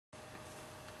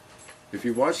If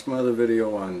you watched my other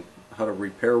video on how to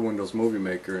repair Windows Movie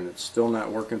Maker and it's still not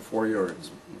working for you, or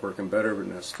it's working better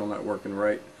but it's still not working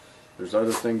right, there's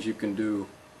other things you can do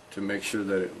to make sure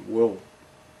that it will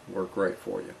work right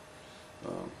for you.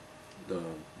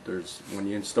 When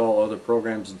you install other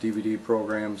programs, DVD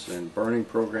programs and burning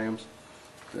programs,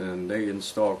 then they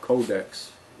install codecs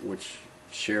which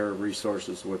share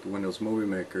resources with Windows Movie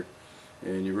Maker,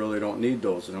 and you really don't need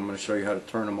those, and I'm going to show you how to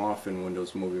turn them off in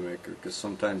Windows Movie Maker, because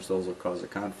sometimes those will cause a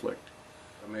conflict.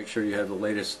 Make sure you have the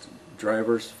latest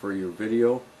drivers for your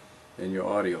video and your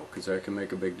audio, because that can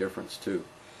make a big difference too.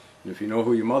 And if you know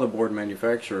who your motherboard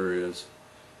manufacturer is,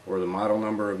 or the model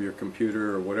number of your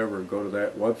computer or whatever, go to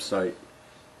that website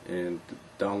and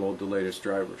download the latest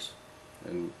drivers,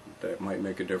 and that might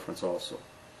make a difference also.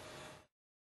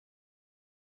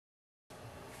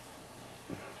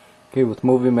 Okay, with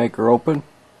Movie Maker open,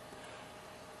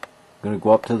 I'm going to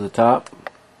go up to the top,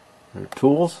 there are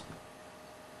Tools,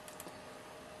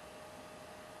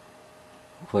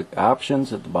 click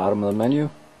Options at the bottom of the menu.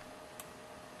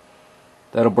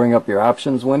 That'll bring up your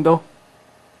Options window.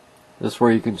 This is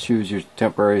where you can choose your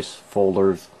temporary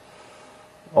folders,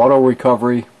 auto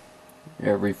recovery.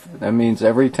 That means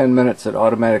every 10 minutes it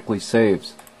automatically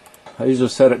saves. I usually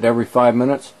set it to every 5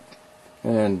 minutes.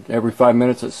 And every 5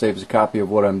 minutes it saves a copy of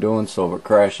what I'm doing, so if it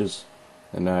crashes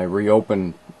and I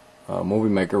reopen Movie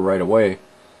Maker right away,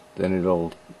 then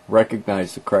it'll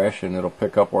recognize the crash and it'll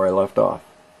pick up where I left off.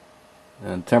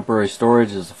 And temporary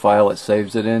storage is the file it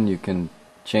saves it in. You can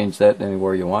change that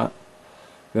anywhere you want.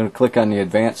 You're going to click on the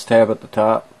Advanced tab at the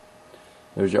top.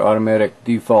 There's your automatic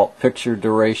default picture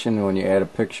duration. When you add a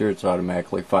picture, it's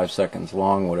automatically 5 seconds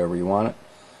long, whatever you want it.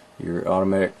 Your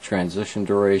automatic transition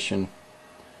duration.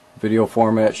 Video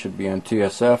format should be on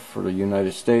TSF for the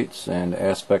United States, and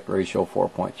aspect ratio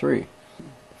 4.3.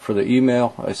 For the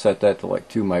email, I set that to like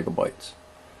 2 megabytes.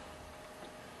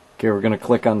 Okay, we're going to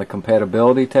click on the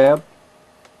Compatibility tab.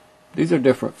 These are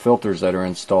different filters that are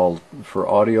installed for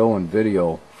audio and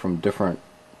video from different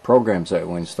programs that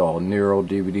we install. Nero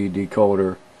DVD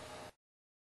decoder,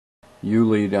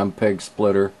 ULEAD MPEG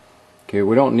splitter. Okay,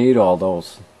 we don't need all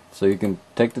those, so you can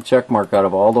take the check mark out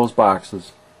of all those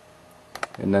boxes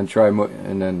and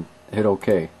then hit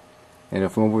OK. And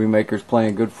if Movie Maker's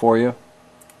playing good for you,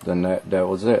 then that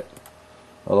was it.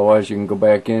 Otherwise, you can go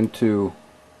back into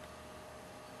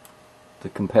the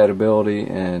compatibility,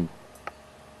 and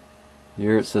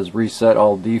here it says reset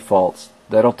all defaults.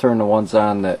 That'll turn the ones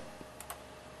on that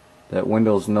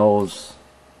Windows knows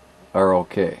are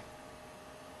okay,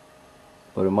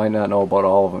 but it might not know about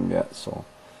all of them yet, so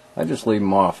I just leave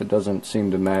them off. It doesn't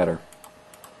seem to matter,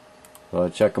 so I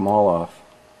check them all off.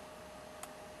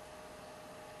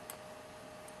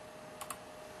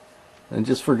 And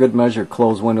just for good measure,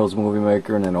 close Windows Movie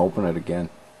Maker and then open it again.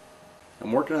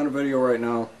 I'm working on a video right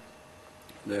now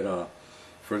that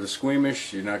for the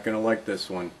squeamish, you're not going to like this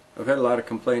one. I've had a lot of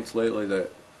complaints lately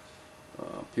that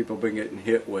people have been getting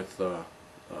hit with a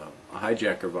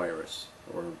hijacker virus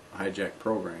or hijack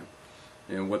program.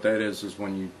 And what that is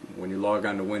when you log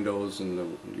onto Windows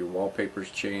and your wallpaper's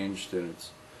changed and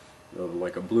it's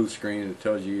like a blue screen that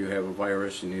tells you have a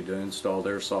virus, you need to install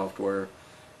their software,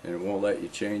 and it won't let you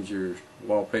change your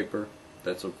wallpaper.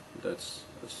 That's a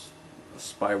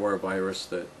spyware virus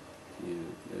that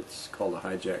it's called a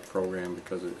hijack program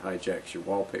because it hijacks your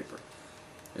wallpaper.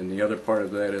 And the other part of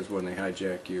that is when they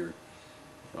hijack your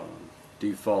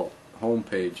default home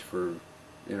page for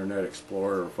Internet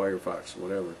Explorer or Firefox,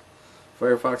 whatever.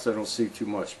 Firefox I don't see too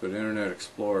much, but Internet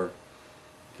Explorer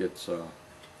gets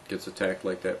attacked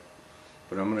like that.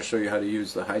 But I'm going to show you how to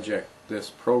use the hijack this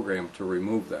program to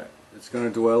remove that. It's going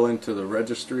to dwell into the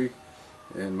registry,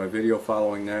 and my video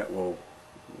following that will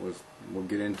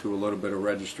get into a little bit of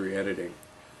registry editing,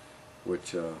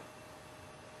 which is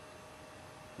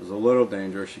a little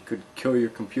dangerous. You could kill your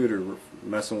computer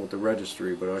messing with the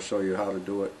registry, but I'll show you how to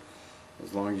do it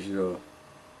as long as you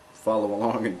follow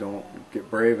along and don't get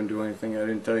brave and do anything I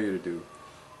didn't tell you to do.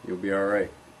 You'll be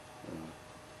alright.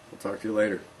 We'll talk to you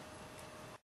later.